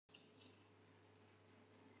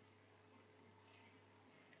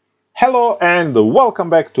Hello and welcome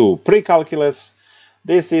back to Precalculus.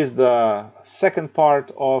 This is the second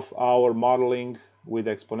part of our modeling with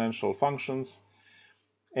exponential functions,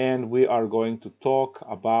 and we are going to talk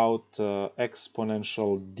about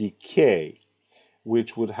exponential decay,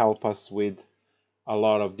 which would help us with a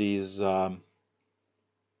lot of these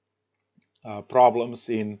problems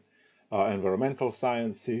in environmental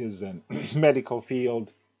sciences and medical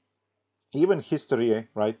field, even history,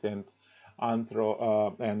 right, and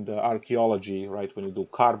archaeology, right, when you do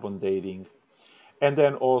carbon dating, and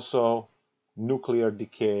then also nuclear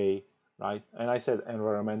decay, right? And I said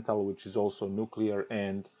environmental, which is also nuclear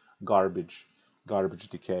and garbage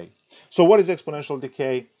decay. So what is exponential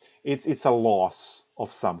decay? It's a loss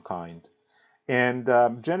of some kind. And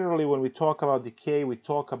generally, when we talk about decay, we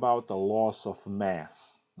talk about the loss of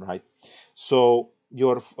mass, right? So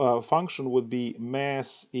your function would be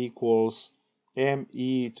mass equals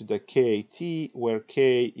me to the kt, where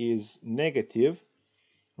k is negative,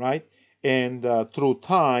 right? And through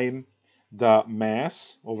time, the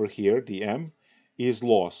mass over here, the m, is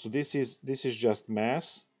lost. So this is just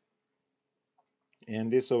mass, and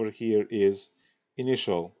this over here is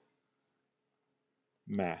initial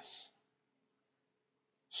mass.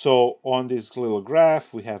 So on this little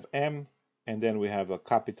graph, we have m, and then we have a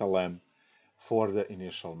capital M for the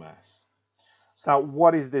initial mass. So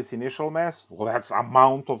what is this initial mass? Well, that's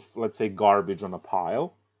amount of, let's say, garbage on a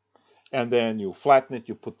pile, and then you flatten it.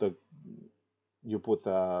 You put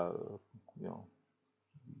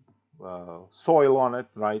soil on it,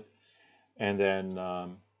 right? And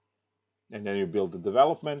then you build the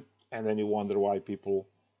development, and then you wonder why people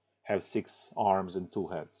have 6 arms and 2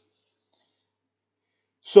 heads.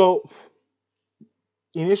 So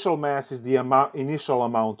initial mass is the initial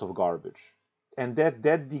amount of garbage, and that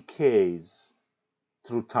decays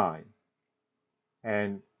through time,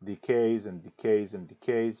 and decays and decays and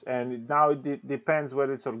decays. And now it depends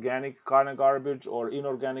whether it's organic kind of garbage or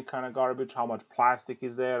inorganic kind of garbage, how much plastic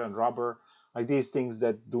is there and rubber, like these things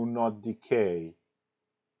that do not decay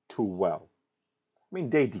too well. I mean,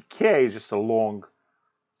 they decay just a long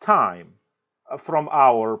time from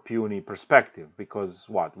our puny perspective, because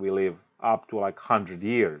what, we live up to like 100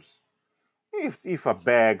 years. If a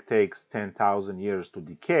bag takes 10,000 years to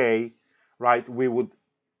decay, right, we would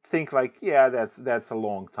think like, yeah, that's a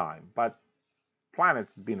long time. But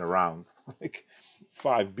planet's been around like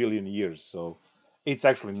 5 billion years, so it's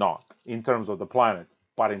actually not in terms of the planet,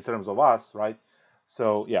 but in terms of us, right?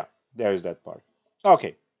 So yeah, there's that part.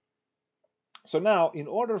 Okay. So now, in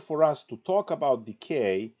order for us to talk about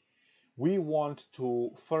decay, we want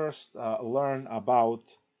to first learn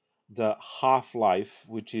about the half-life,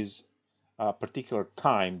 which is a particular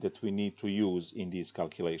time that we need to use in these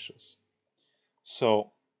calculations.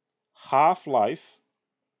 So half-life,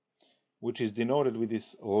 which is denoted with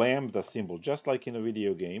this lambda symbol, just like in a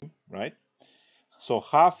video game, right? So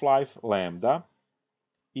half-life lambda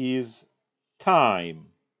is time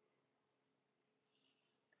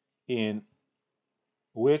in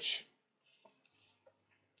which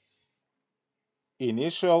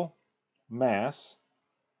initial mass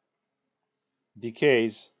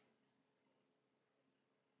decays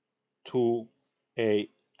to a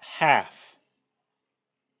half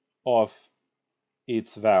of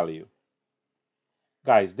its value.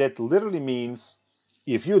 Guys, that literally means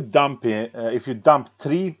if you dump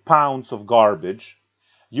 3 pounds of garbage,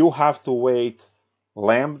 you have to wait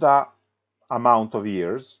lambda amount of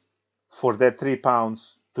years for that 3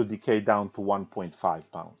 pounds to decay down to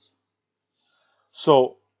 1.5 pounds.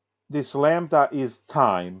 So this lambda is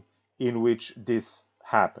time in which this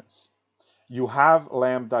happens. You have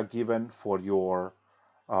lambda given for your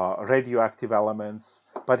radioactive elements,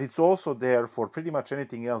 but it's also there for pretty much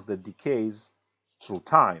anything else that decays through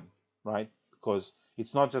time, right? Because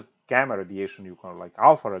it's not just gamma radiation, you can like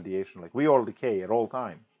alpha radiation, like we all decay at all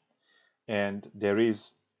time. And there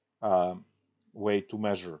is a way to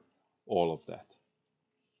measure all of that.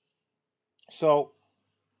 So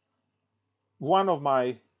one of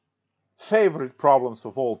my favorite problems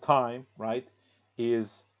of all time, right,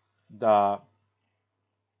 is the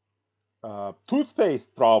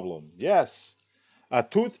toothpaste problem. Yes, a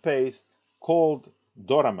toothpaste called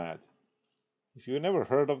Doramad. If you never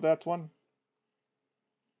heard of that one,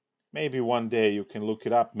 maybe one day you can look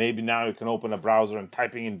it up. Maybe now you can open a browser and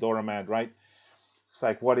typing in Doramad, right? It's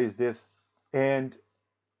like, what is this? And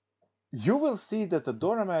you will see that the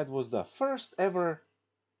Doramad was the first ever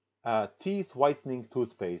teeth whitening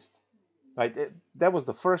toothpaste, right? That was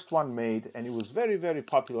the first one made, and it was very, very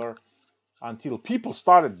popular until people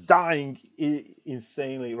started dying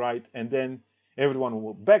insanely, right? And then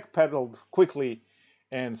everyone backpedaled quickly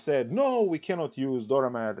and said, no, we cannot use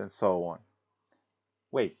Doramed and so on.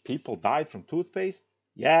 Wait, people died from toothpaste?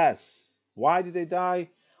 Yes. Why did they die?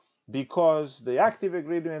 Because the active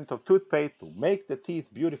ingredient of toothpaste to make the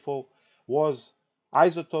teeth beautiful was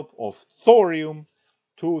isotope of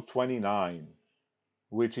thorium-229,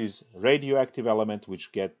 which is radioactive element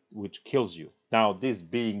which kills you. Now, this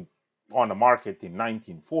being on the market in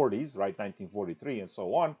 1940s, right, 1943 and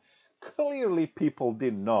so on, clearly people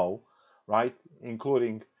didn't know, right,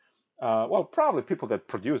 including well, probably people that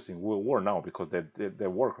producing were now because their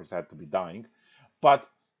workers had to be dying, but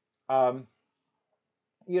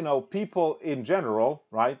you know, people in general,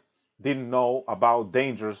 right, didn't know about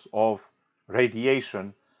dangers of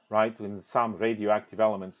radiation, right, when some radioactive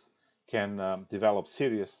elements can develop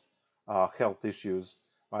serious health issues,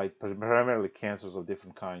 right, primarily cancers of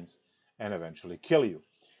different kinds, and eventually kill you.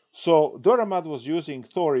 So Doramad was using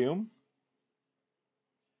thorium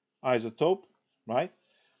isotope, right?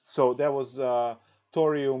 So there was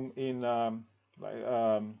thorium in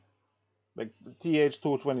like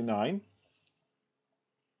Th229,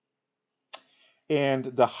 and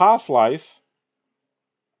the half-life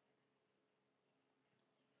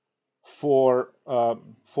for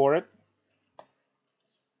it,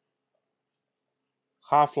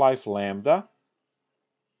 half-life lambda,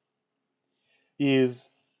 is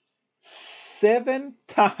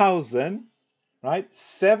 7,000, right?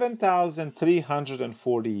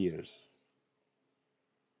 7,340 years.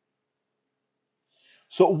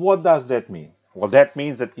 So what does that mean? Well, that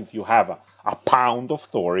means that if you have a pound of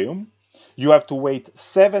thorium, you have to wait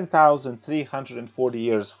 7,340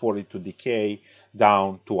 years for it to decay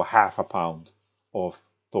down to a half a pound of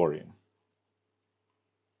thorium.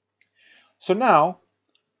 So now,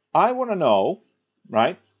 I want to know,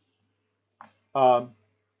 right, how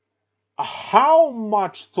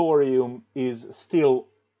much thorium is still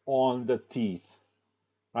on the teeth,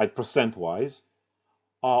 right, percent-wise,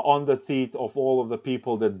 on the teeth of all of the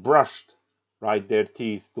people that brushed, right, their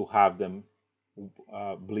teeth to have them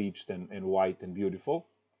bleached and white and beautiful.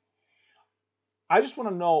 I just want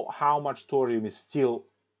to know how much thorium is still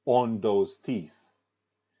on those teeth.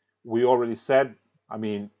 We already said, I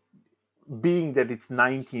mean, being that it's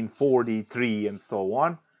 1943 and so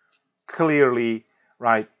on, clearly,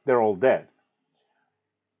 right, they're all dead.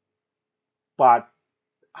 But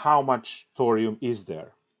how much thorium is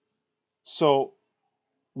there? So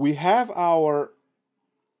we have our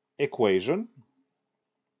equation,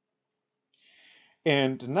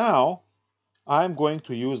 and now I'm going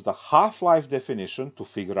to use the half-life definition to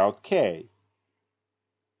figure out K.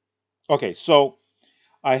 Okay, so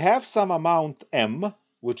I have some amount M,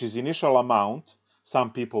 which is initial amount.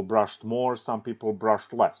 Some people brushed more, some people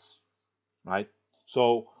brushed less, right?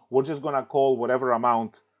 So we're just going to call whatever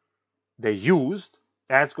amount they used,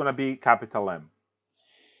 and it's going to be capital M.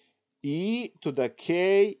 E to the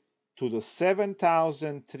K to the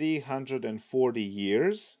 7,340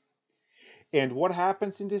 years. And what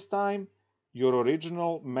happens in this time? Your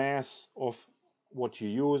original mass of what you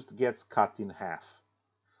used gets cut in half.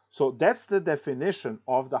 So that's the definition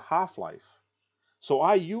of the half-life. So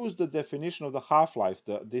I use the definition of the half-life,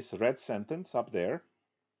 this red sentence up there,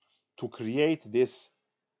 to create this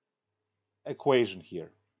equation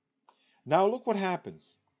here. Now look what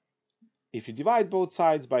happens. If you divide both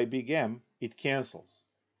sides by big M, it cancels.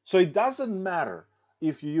 So it doesn't matter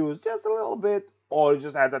if you use just a little bit or you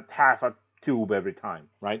just add a half a tube every time,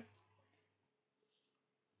 right?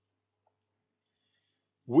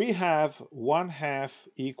 We have 1/2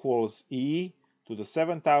 equals E to the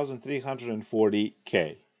 7,340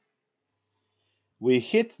 K. We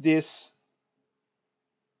hit this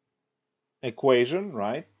equation,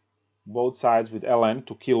 right? Both sides with ln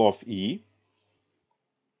to kill off E.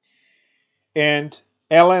 And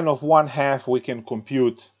ln of 1/2 we can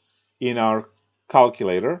compute in our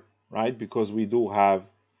calculator, right? Because we do have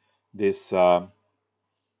this ln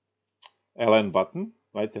button,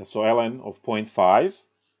 right? So ln of 0.5.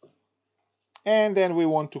 And then we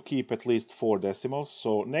want to keep at least 4 decimals.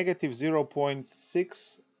 So negative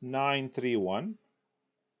 0.6931.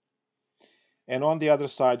 And on the other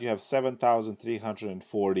side, you have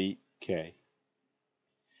 7,340 K.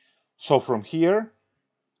 So from here,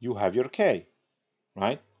 you have your K,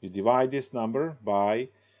 right? You divide this number by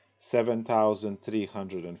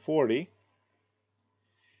 7,340,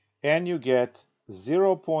 and you get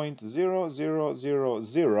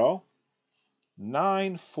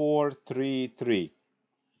 0.0000943.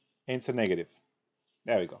 And it's a negative.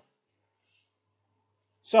 There we go.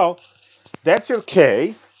 So that's your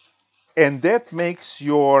K, and that makes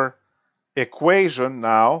your equation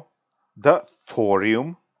now the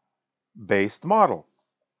thorium-based model.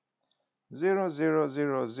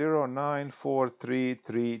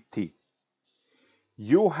 0.000094333T.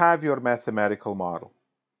 You have your mathematical model.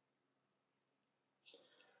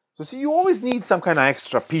 So see, you always need some kind of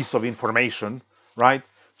extra piece of information, right,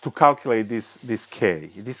 to calculate this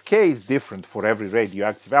K. This K is different for every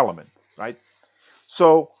radioactive element, right?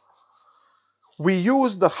 So we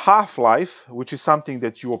use the half-life, which is something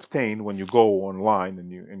that you obtain when you go online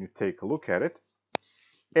and you take a look at it.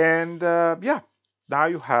 And yeah, now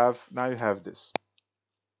you have this.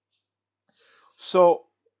 So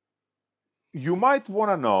you might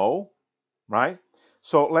want to know, right?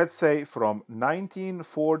 So let's say from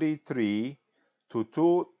 1943 to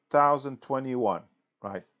 2021,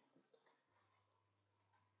 right?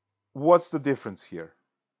 What's the difference here?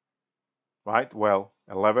 Right? Well,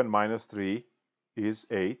 11 minus 3 is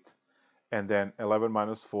 8, and then 11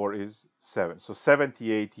 minus 4 is 7. So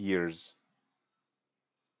 78 years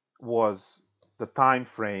was the time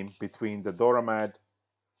frame between the Doramad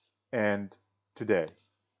and today.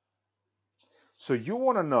 So you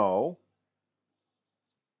want to know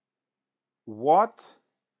what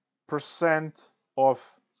percent of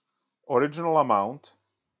original amount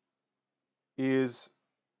is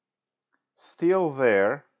still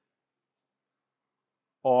there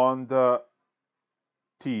on the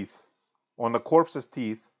teeth, on the corpse's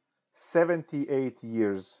teeth, 78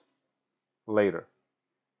 years later,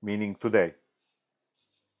 meaning today.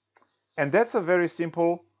 And that's a very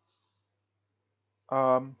simple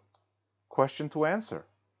question to answer,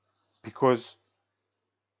 because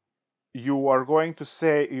you are going to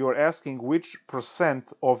say, you're asking which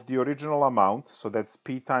percent of the original amount, so that's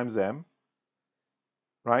P times M,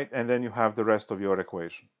 right? And then you have the rest of your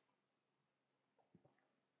equation.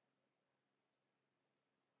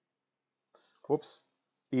 Oops,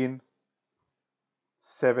 in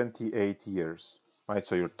 78 years, right?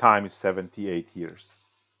 So your time is 78 years.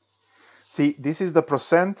 See, this is the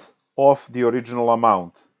percent of the original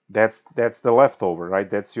amount. That's the leftover, right?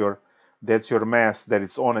 That's your mass that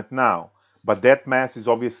it's on it now. But that mass is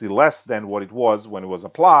obviously less than what it was when it was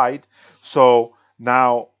applied. So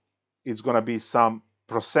now it's going to be some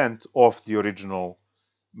percent of the original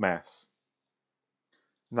mass.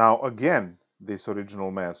 Now again, this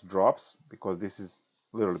original mass drops because this is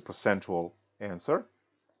literally percentual answer.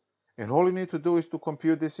 And all you need to do is to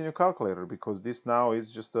compute this in your calculator, because this now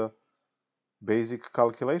is just a basic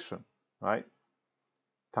calculation, right?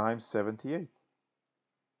 Times 78.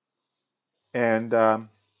 And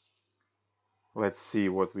let's see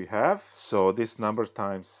what we have. So this number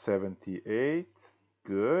times 78,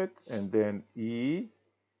 good. And then E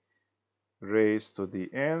raised to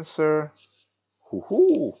the answer,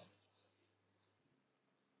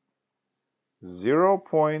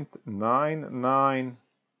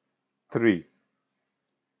 0.993.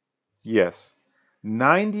 Yes,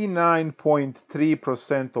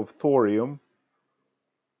 99.3% of thorium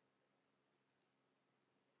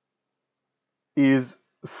is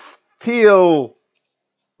still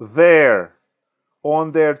there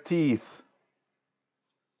on their teeth.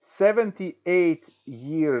 78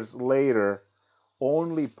 years later,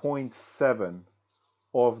 only 0.7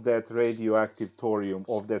 of that radioactive thorium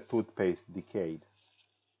of that toothpaste decayed.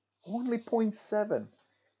 Only 0.7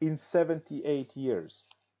 in 78 years.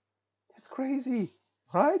 That's crazy,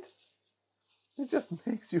 right? It just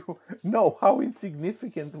makes you know how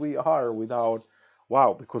insignificant we are without,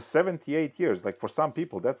 wow, because 78 years, like for some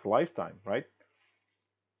people, that's a lifetime, right?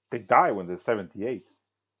 They die when they're 78.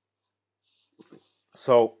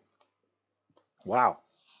 So, wow,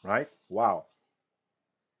 right? Wow.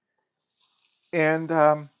 And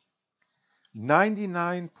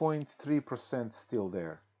 99.3% still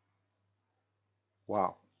there.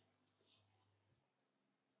 Wow.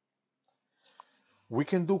 We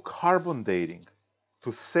can do carbon dating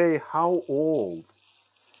to say how old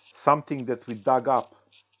something that we dug up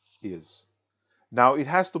is. Now it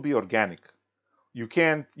has to be organic. You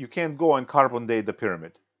can't go and carbon date the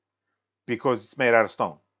pyramid because it's made out of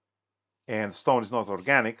stone, and stone is not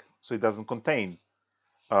organic, so it doesn't contain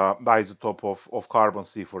the isotope of carbon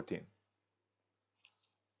C14.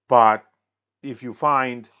 But if you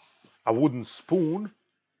find a wooden spoon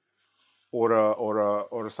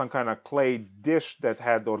or some kind of clay dish that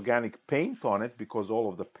had organic paint on it, because all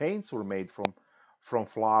of the paints were made from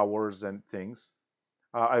flowers and things.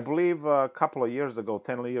 I believe a couple of years ago,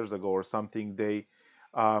 10 years ago or something, they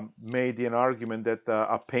made an argument that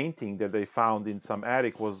a painting that they found in some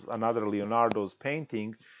attic was another Leonardo's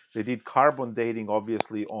painting. They did carbon dating,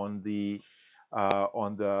 obviously, on the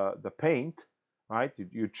paint, right?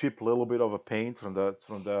 You chip a little bit of a paint from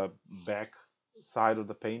the back side of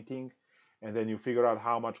the painting, and then you figure out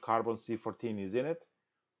how much carbon C14 is in it.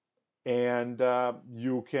 and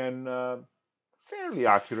you can fairly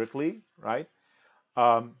accurately, right,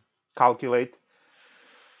 um, calculate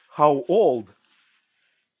how old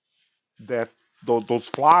that those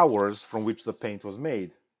flowers from which the paint was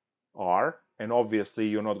made are. And obviously,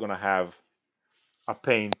 you're not going to have a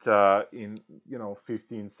paint in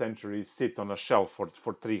 15th century sit on a shelf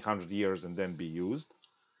for 300 years and then be used.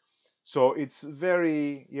 So it's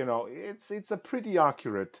very, it's a pretty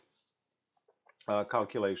accurate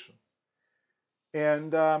calculation,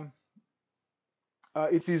 and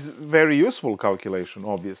it is very useful calculation,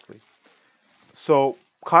 obviously. So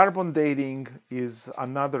carbon dating is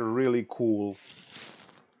another really cool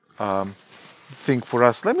thing for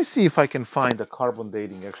us. Let me see if I can find a carbon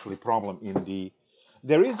dating actually problem in the.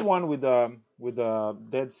 There is one with the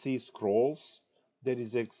Dead Sea Scrolls that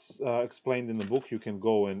is explained in the book. You can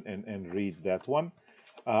go and read that one.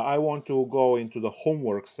 I want to go into the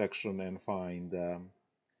homework section and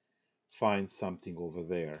find something over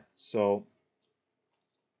there. So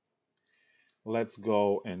let's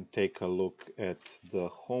go and take a look at the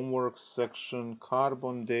homework section.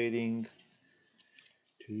 Carbon dating.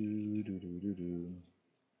 Okay,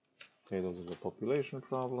 those are the population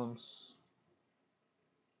problems.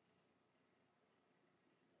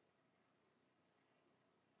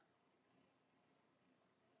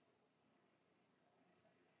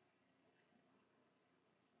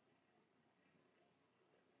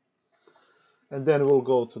 And then we'll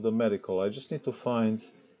go to the medical. I just need to find.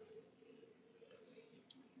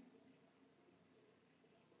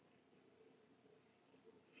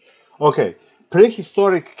 Okay,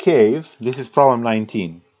 prehistoric cave. This is problem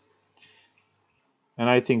 19. And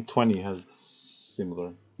I think 20 has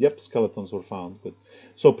similar. Yep, skeletons were found. But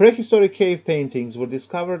so prehistoric cave paintings were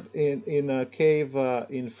discovered in a cave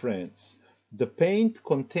in France. The paint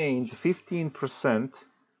contained 15%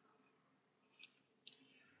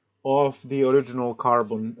 of the original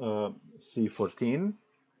carbon C14.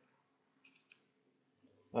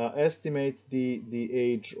 Estimate the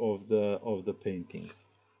age of the painting.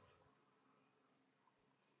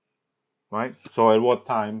 Right. So at what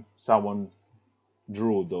time someone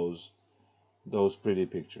drew those pretty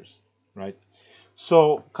pictures, right?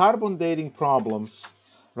 So carbon dating problems,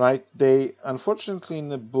 right? They unfortunately in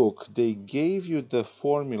the book they gave you the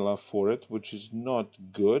formula for it, which is not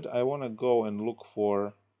good. I want to go and look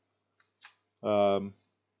for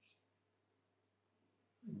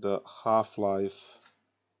the half-life.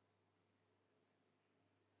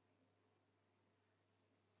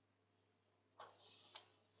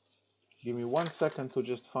 Give me 1 second to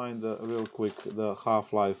just find real quick the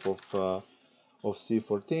half-life of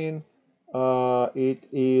C14. It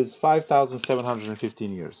is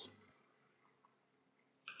 5,715 years.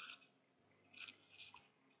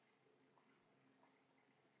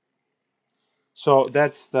 So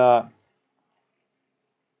that's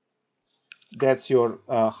your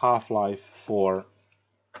half-life for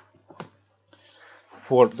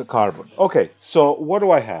the carbon. Okay, so what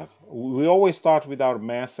do I have? We always start with our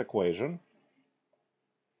mass equation,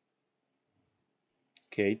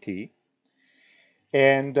 kT,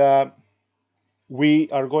 and we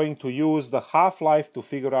are going to use the half-life to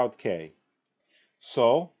figure out K.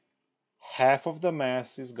 So half of the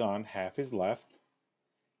mass is gone, half is left,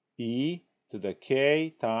 E to the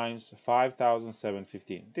K times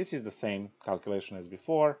 5,715. This is the same calculation as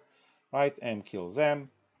before, right? M kills M.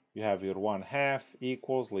 You have your 1/2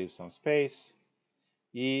 equals, leave some space,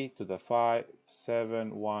 e to the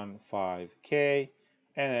 5715k,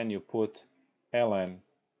 and then you put ln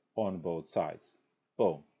on both sides.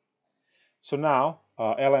 Boom. So now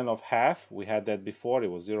ln of half, we had that before,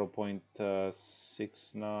 it was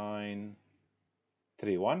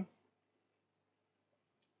 0.6931.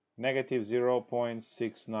 Negative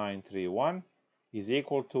 0.6931 is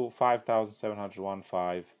equal to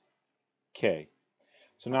 5,715k.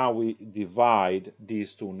 So now we divide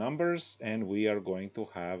these two numbers and we are going to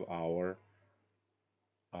have our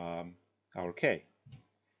K.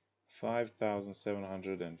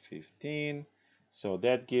 5,715. So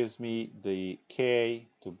that gives me the K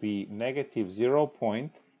to be negative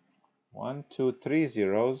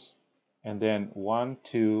 0.1230 and then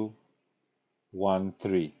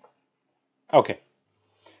 1213. Okay,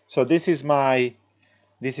 so this is my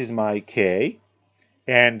K,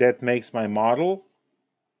 and that makes my model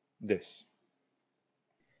this.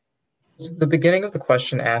 Is the beginning of the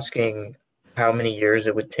question asking how many years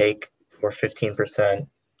it would take for 15%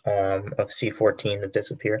 of C14 to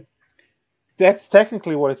disappear? That's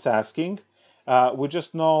technically what it's asking. We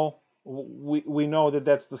just know we know that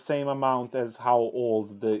that's the same amount as how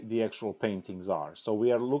old the actual paintings are. So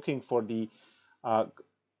we are looking for the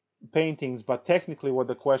paintings, but technically what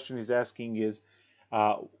the question is asking is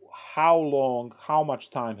how much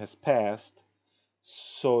time has passed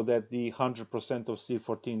so that the 100% of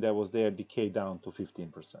C14 that was there decayed down to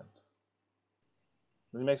 15%. Does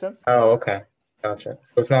it make sense? Oh, okay. Gotcha.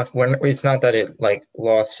 So it's not that it like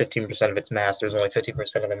lost 15% of its mass. There's only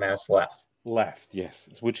 50% of the mass left. Left, yes.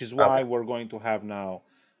 Which is Okay. why we're going to have now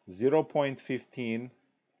 0.15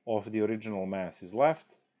 of the original mass is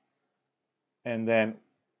left. And then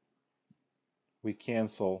we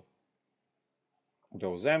cancel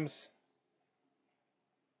those m's.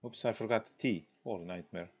 Oops, I forgot the t. Holy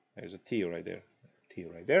nightmare. There's a t right there. T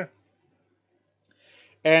right there.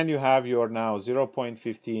 And you have your now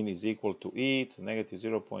 0.15 is equal to e to negative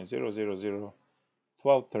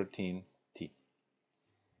 0.0001213 t.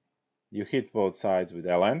 You hit both sides with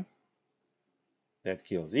ln. That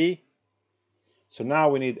kills e. So now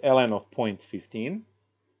we need ln of 0.15.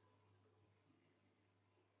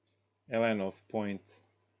 ln of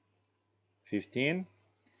 0.15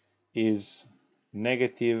 is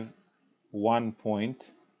negative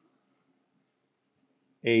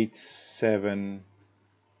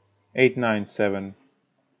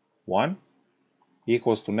 1.8971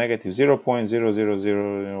 equals to negative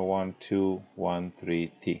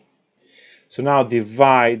 0.0001213 t. So now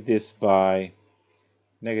divide this by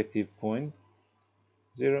negative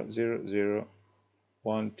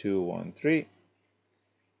 0.0001213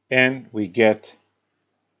 and we get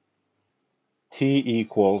t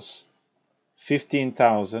equals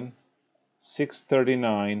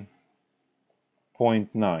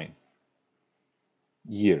 15,639.9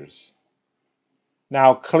 years.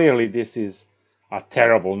 Now, clearly, this is a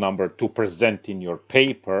terrible number to present in your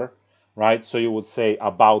paper, right? So you would say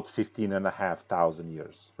about 15,500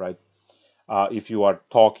 years, right? If you are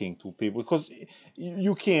talking to people, because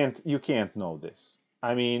you can't know this.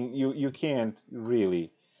 I mean, you can't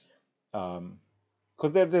really,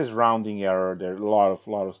 because there's rounding error, there's a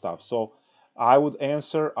lot of stuff. So I would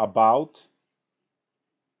answer about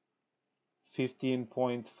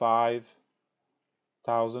 15.5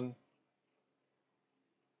 thousand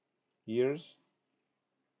years,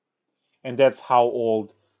 and that's how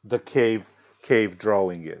old the cave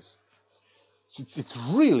drawing is. So it's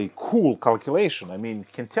really cool calculation. I mean,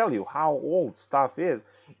 it can tell you how old stuff is.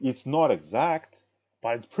 It's not exact,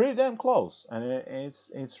 but it's pretty damn close, and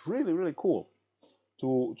it's really cool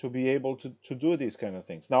to be able to do these kind of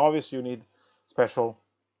things. Now, obviously, you need special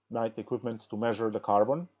night equipment to measure the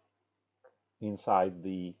carbon inside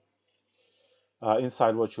the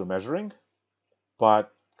inside what you're measuring.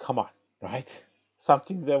 But come on, right?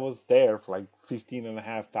 Something that was there for like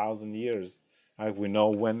 15,500 years. Like we know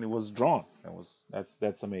when it was drawn.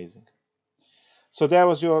 That's amazing. So that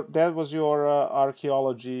was your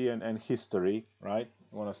archaeology and history, right?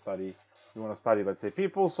 You want to study, let's say,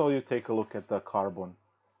 people. So you take a look at the carbon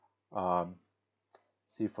um,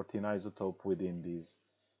 C14 isotope within these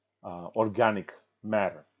organic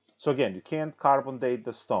matter. So again, you can't carbon date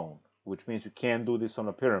the stone, which means you can't do this on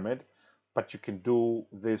a pyramid, but you can do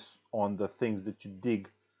this on the things that you dig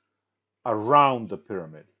around the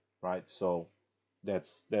pyramid, right? So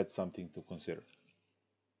that's something to consider.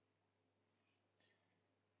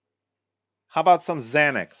 How about some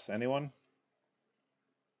Xanax? Anyone?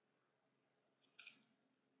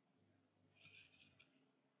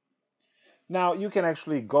 Now you can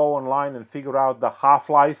actually go online and figure out the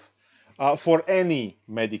half-life for any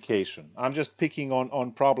medication. I'm just picking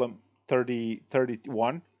on problem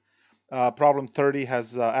 31. Problem 30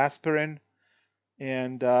 has aspirin,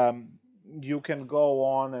 and you can go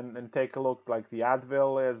on and take a look, like the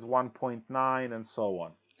Advil is 1.9 and so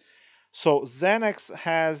on. So Xanax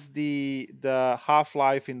has the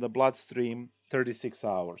half-life in the bloodstream 36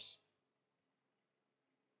 hours.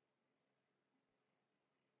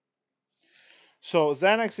 So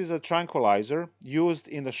Xanax is a tranquilizer used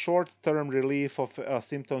in the short-term relief of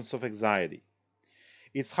symptoms of anxiety.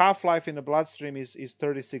 Its half-life in the bloodstream is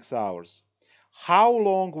 36 hours. How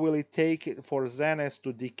long will it take for Xanax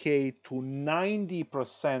to decay to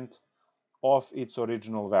 90% of its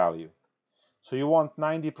original value? So you want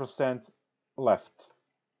 90% left,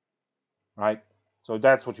 right? So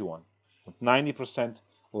that's what you want, 90%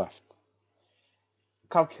 left.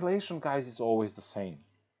 Calculation, guys, is always the same.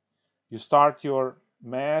 You start your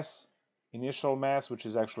mass, initial mass, which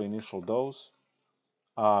is actually initial dose,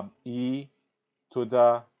 E to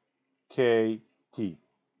the KT.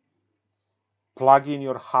 Plug in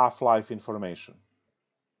your half-life information.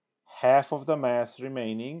 Half of the mass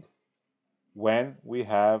remaining when we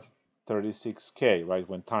have 36K, right?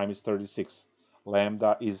 When time is 36.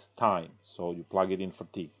 Lambda is time, so you plug it in for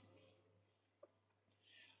T.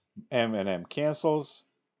 M and M cancels.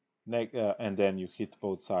 and then you hit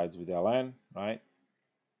both sides with ln, right?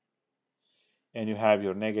 And you have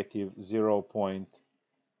your negative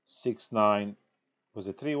 0.69, was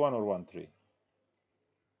it 31 or 13?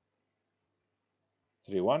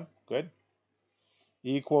 31, good,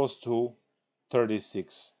 equals to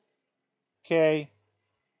 36. K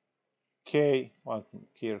well,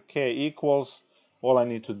 here K equals, all I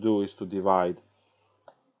need to do is to divide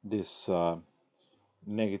this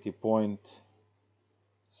negative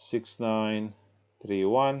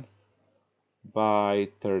 0.6931 by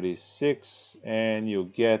 36, and you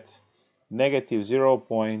get negative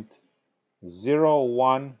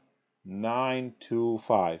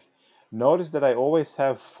 0.01925. Notice that I always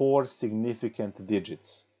have 4 significant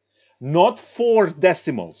digits, not 4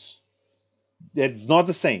 decimals. That's not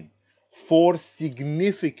the same. 4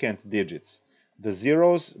 significant digits. The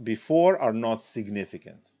zeros before are not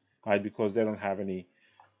significant, right? Because they don't have any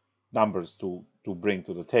numbers to bring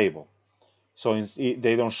to the table. So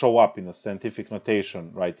they don't show up in a scientific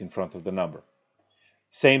notation right in front of the number.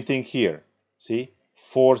 Same thing here. See?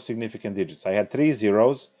 4 significant digits. I had 3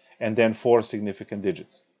 zeros and then 4 significant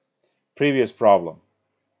digits. Previous problem.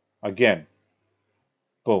 Again,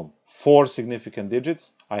 boom. 4 significant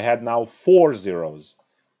digits. I had now 4 zeros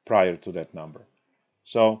prior to that number.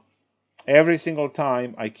 So every single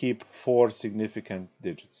time I keep 4 significant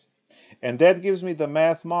digits. And that gives me the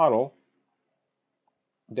math model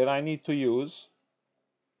that I need to use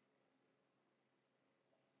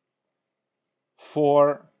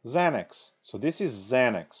for Xanax. So this is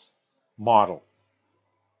Xanax model.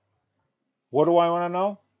 What do I want to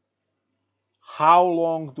know? How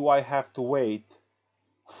long do I have to wait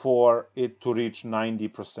for it to reach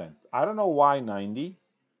 90%? I don't know why 90,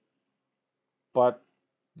 but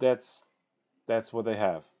that's what they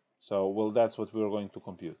have. So, that's what we're going to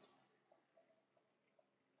compute.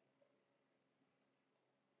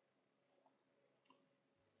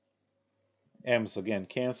 M's again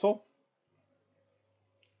cancel.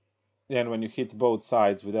 Then when you hit both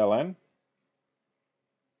sides with ln,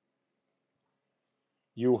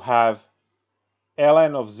 you have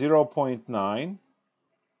ln of 0.9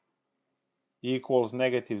 equals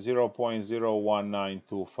negative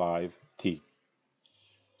 0.01925 t.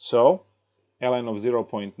 So ln of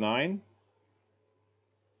 0.9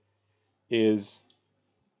 is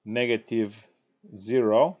negative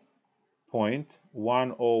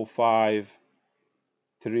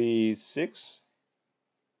 0.10536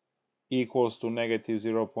 equals to negative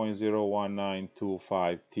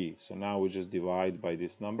 0.01925 t. So now we just divide by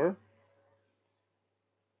this number,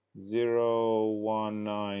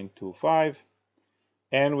 0.1925,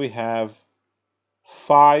 and we have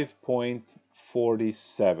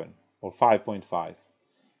 5.47 or 5.5.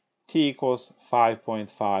 T equals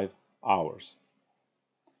 5.5 hours.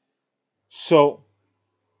 So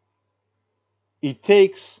it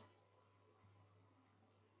takes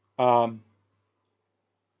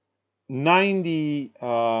 90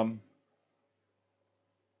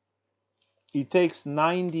 it takes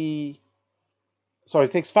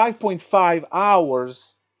 5.5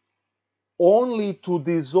 hours only to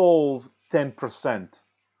dissolve 10%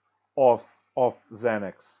 of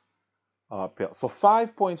Xanax pill. So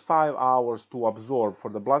 5.5 hours to absorb,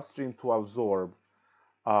 for the bloodstream to absorb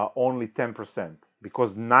only 10%,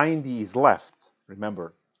 because 90 is left.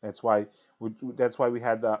 Remember, that's why we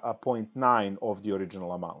had a 0.9 of the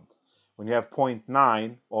original amount. When you have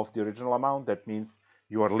 0.9 of the original amount, that means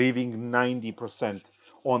you are leaving 90%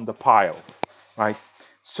 on the pile, right?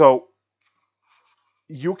 So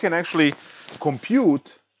you can actually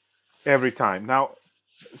compute every time. Now,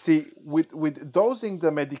 see, with dosing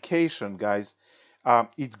the medication, guys,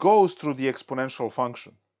 it goes through the exponential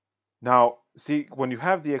function. Now, see, when you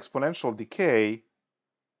have the exponential decay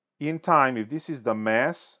in time, if this is the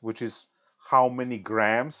mass, which is how many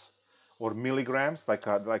grams or milligrams, like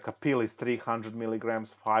a pill is 300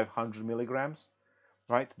 milligrams, 500 milligrams,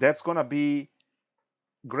 right? That's going to be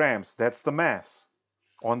grams. That's the mass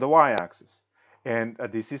on the y-axis. And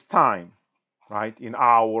this is time, right? In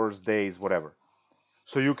hours, days, whatever.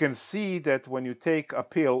 So you can see that when you take a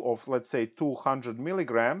pill of, let's say, 200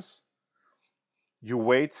 milligrams, you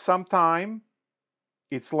wait some time,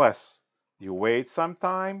 it's less. You wait some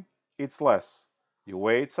time, it's less. You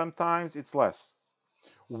wait sometimes, it's less.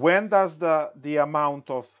 When does the amount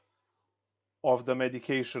of the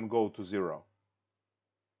medication go to zero?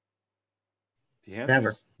 The answer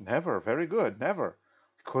Never. is never. Very good, never.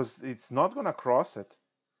 Because it's not going to cross it.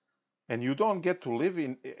 And you don't get to live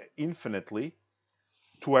infinitely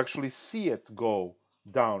to actually see it go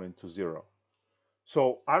down into zero.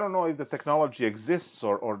 So I don't know if the technology exists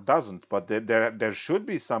or doesn't, but there should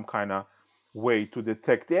be some kind of way to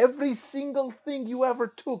detect every single thing you ever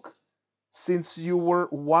took since you were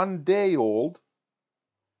 1 day old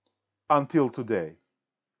until today.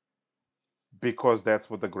 Because that's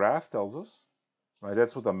what the graph tells us, right?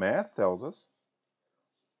 That's what the math tells us.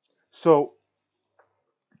 So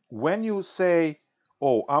when you say,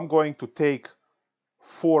 oh, I'm going to take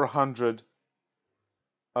 400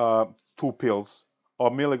 two pills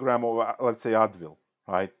or milligram of, let's say, Advil,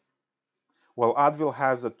 right? Well, Advil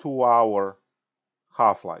has a 2-hour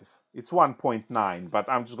half-life. It's 1.9, but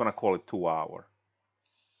I'm just going to call it 2-hour.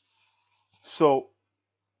 So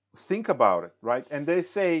think about it, right? And they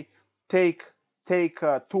say take 2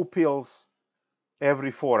 pills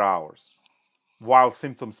every 4 hours while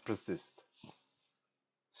symptoms persist.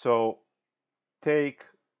 So take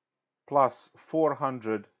plus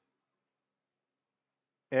 400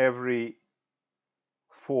 every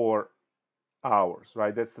 4 hours,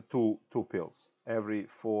 right? That's the two pills every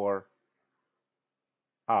 4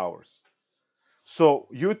 hours. So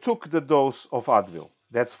you took the dose of Advil.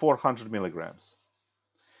 That's 400 milligrams.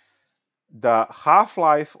 The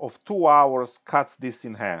half-life of 2 hours cuts this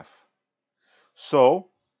in half.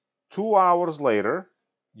 So 2 hours later,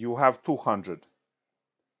 you have 200.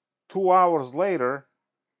 2 hours later,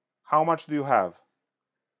 how much do you have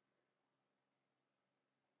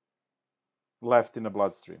left in the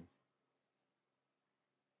bloodstream?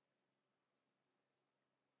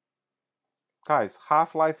 Guys,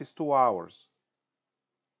 half-life is 2 hours.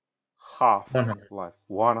 100. Half-life.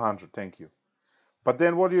 100, thank you. But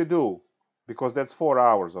then what do you do? Because that's 4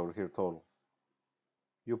 hours over here total.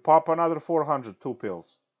 You pop another 400, 2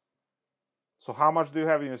 pills. So how much do you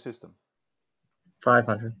have in your system?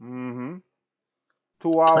 500. Mm-hmm.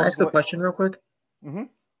 2 Can I hours. ask a question real quick?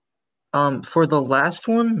 Mm-hmm. For the last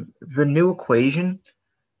one, the new equation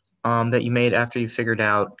that you made after you figured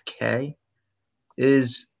out K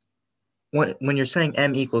is when you're saying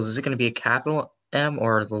M equals, is it going to be a capital M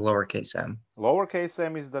or the lowercase m? Lowercase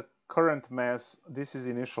m is the current mass. This is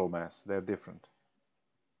initial mass. They're different.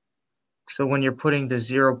 So when you're putting the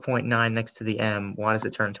 0.9 next to the M, why does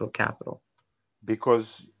it turn to a capital?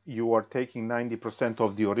 Because you are taking 90%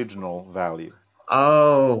 of the original value.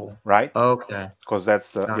 Oh, right? okay. Because that's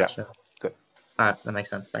the, yeah, Gotcha. good. All right, that makes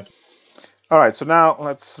sense. Thank you. All right, so now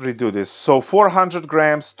let's redo this. So 400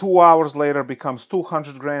 grams, 2 hours later becomes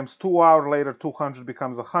 200 grams, 2 hours later 200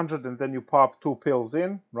 becomes 100, and then you pop 2 pills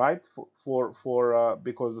in, right? For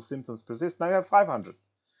because the symptoms persist. Now you have 500.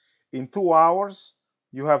 In 2 hours,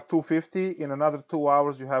 you have 250. In another 2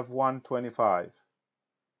 hours, you have 125.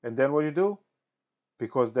 And then what do you do?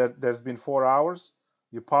 Because there's been 4 hours,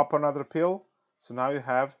 you pop another pill, so now you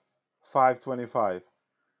have 525.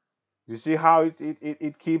 You see how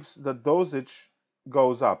it keeps the dosage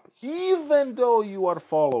goes up, even though you are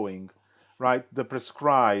following, right, the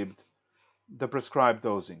prescribed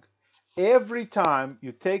dosing. Every time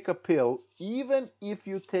you take a pill, even if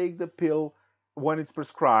you take the pill when it's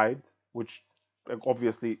prescribed, which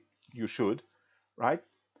obviously you should, right?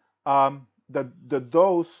 The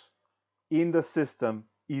dose in the system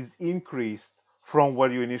is increased from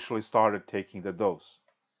where you initially started taking the dose.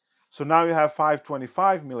 So now you have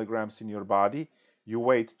 525 milligrams in your body. You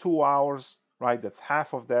wait 2 hours, right? That's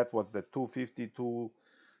half of that. What's that? 252,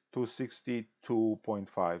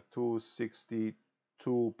 262.5,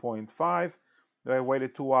 262.5. I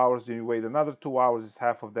waited 2 hours, then you wait another 2 hours, it's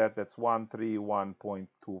half of that. That's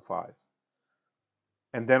 131.25.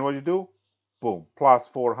 And then what you do? Boom, plus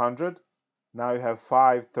 400. Now you have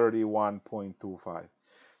 531.25.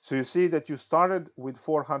 So you see that you started with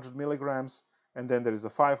 400 milligrams, and then there is a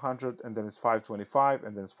 500, and then it's 525,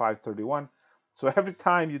 and then it's 531. So every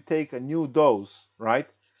time you take a new dose, right,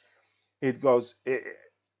 it goes,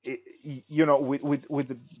 you know, with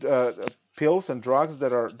the pills and drugs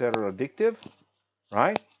that are addictive,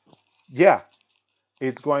 right? Yeah,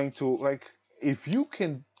 it's going to, like, if you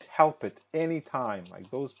can help it anytime, like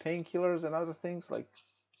those painkillers and other things, like,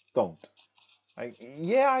 don't. Like,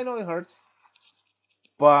 yeah, I know it hurts,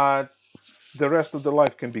 but the rest of the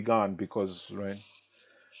life can be gone because, right,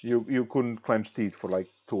 you couldn't clench teeth for like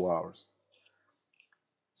 2 hours.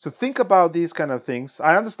 So think about these kind of things.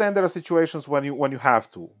 I understand there are situations when you have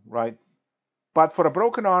to, right? But for a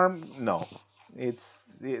broken arm, no,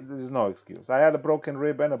 there's no excuse. I had a broken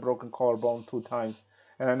rib and a broken collarbone 2 times,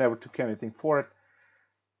 and I never took anything for it.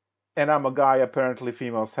 And I'm a guy. Apparently,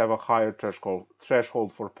 females have a higher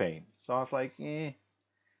threshold for pain. So I was like,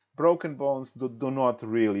 broken bones do not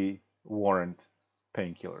really warrant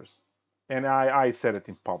painkillers. And I said it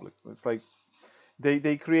in public. It's like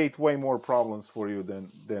they create way more problems for you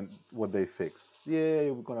than what they fix. Yeah,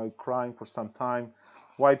 you're gonna be crying for some time,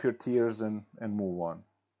 wipe your tears and move on.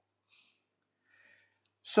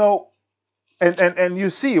 So, and you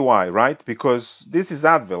see why, right? Because this is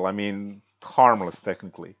Advil. I mean, harmless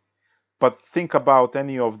technically. But think about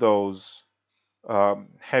any of those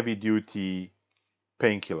heavy duty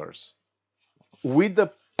painkillers. With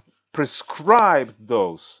the prescribed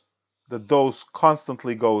dose, the dose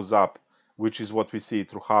constantly goes up, which is what we see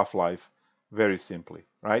through half-life very simply,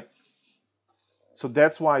 right? So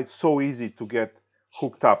that's why it's so easy to get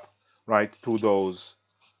hooked up, right, to those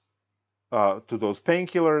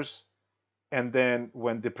painkillers. And then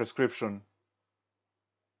when the prescription,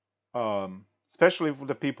 especially for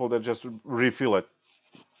the people that just refill it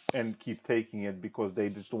and keep taking it because they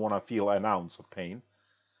just don't want to feel an ounce of pain,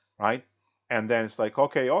 right? And then it's like,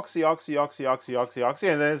 okay, oxy, oxy, oxy, oxy, oxy, oxy,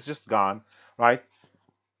 and then it's just gone, right?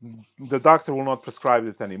 The doctor will not prescribe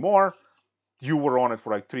it anymore. You were on it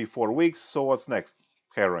for like 3 4 weeks, so what's next?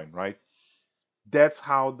 Heroin, right? That's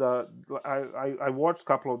how I watched a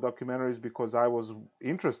couple of documentaries because I was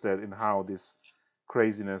interested in how this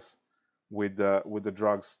craziness with the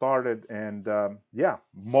drugs started, and yeah,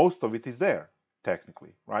 most of it is there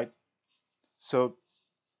technically, right? So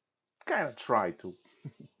kind of try to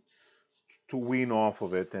wean off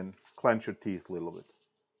of it and clench your teeth a little bit.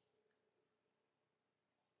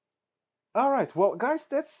 All right, well, guys,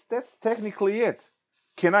 that's technically it.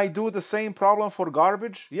 Can I do the same problem for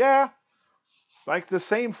garbage? Yeah, like the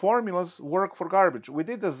same formulas work for garbage. We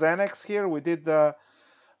did the Xanax here. We did the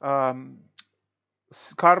um,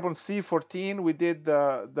 carbon C14. We did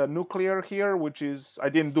the nuclear here, which is I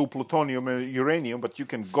didn't do plutonium and uranium, but you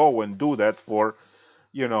can go and do that for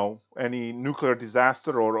any nuclear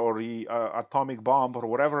disaster or the atomic bomb or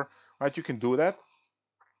whatever, right? You can do that.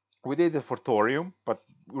 We did it for thorium, but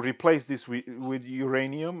replace this with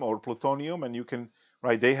uranium or plutonium, and you can,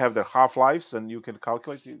 right? They have their half lives, and you can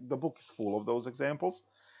calculate. The book is full of those examples.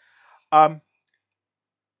 Um,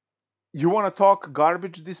 you want to talk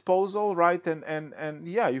garbage disposal, right? And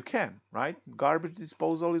yeah, you can, right? Garbage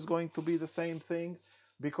disposal is going to be the same thing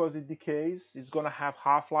because it decays. It's going to have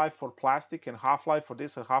half-life for plastic and half-life for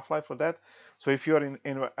this and half-life for that. So if you're in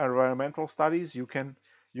environmental studies, you can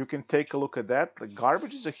take a look at that. The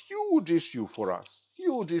garbage is a huge issue for us,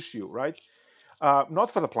 huge issue, right?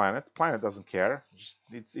 Not for the planet. The planet doesn't care.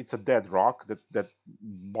 It's a dead rock that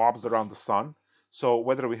bobs around the sun. So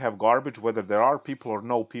whether we have garbage, whether there are people or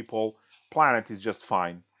no people, planet is just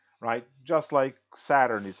fine, right? Just like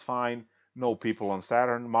Saturn is fine, no people on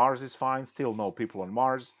Saturn. Mars is fine, still no people on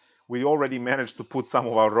Mars. We already managed to put some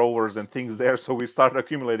of our rovers and things there, so we start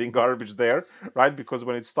accumulating garbage there, right? Because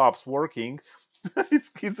when it stops working,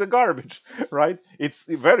 it's a garbage, right? It's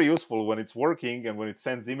very useful when it's working and when it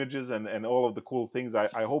sends images and all of the cool things.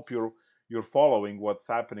 I hope you're following what's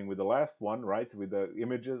happening with the last one, right? With the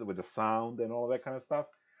images, with the sound and all that kind of stuff.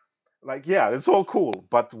 Like, yeah, it's all cool,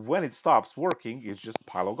 but when it stops working, it's just a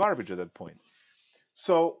pile of garbage at that point.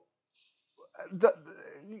 So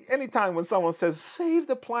anytime when someone says save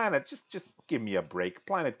the planet, just give me a break.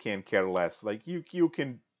 Planet can't care less. Like you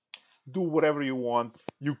can do whatever you want.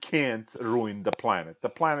 You can't ruin the planet. The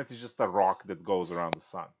planet is just a rock that goes around the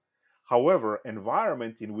sun. However,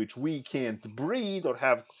 environment in which we can't breathe or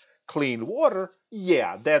have clean water,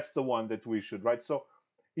 yeah, that's the one that we should, right? So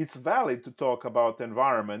it's valid to talk about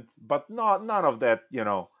environment, but not none of that,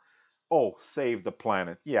 oh, save the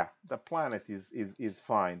planet. Yeah, the planet is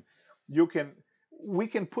fine. You can we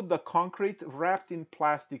can put the concrete wrapped in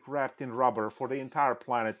plastic, wrapped in rubber for the entire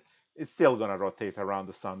planet. It's still gonna rotate around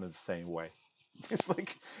the sun in the same way. It's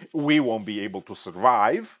like we won't be able to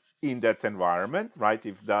survive in that environment, right?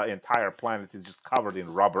 If the entire planet is just covered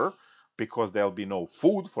in rubber, because there'll be no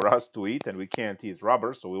food for us to eat and we can't eat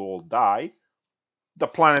rubber, so we all die. The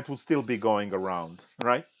planet would still be going around,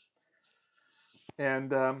 right?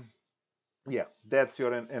 And yeah, that's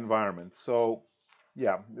your environment. So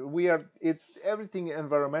yeah, it's everything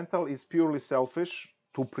environmental is purely selfish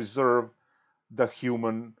to preserve the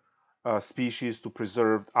human species, to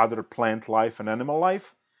preserve other plant life and animal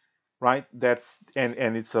life, right? That's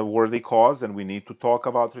and it's a worthy cause, and we need to talk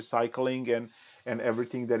about recycling and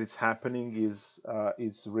everything that is happening is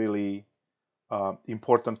really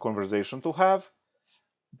important conversation to have.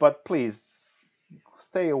 But please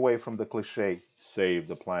stay away from the cliche save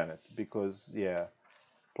the planet, because yeah,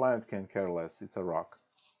 planet can care less. It's a rock.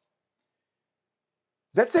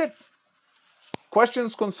 That's it.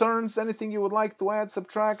 Questions, concerns, anything you would like to add,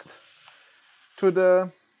 subtract to the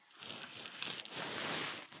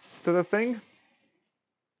thing?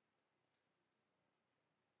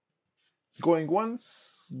 Going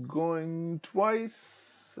once, going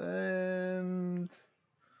twice, and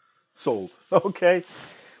sold. Okay.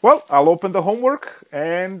 Well, I'll open the homework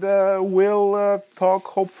and we'll talk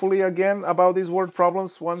hopefully again about these word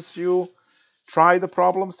problems once you try the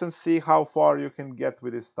problems and see how far you can get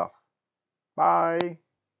with this stuff. Bye.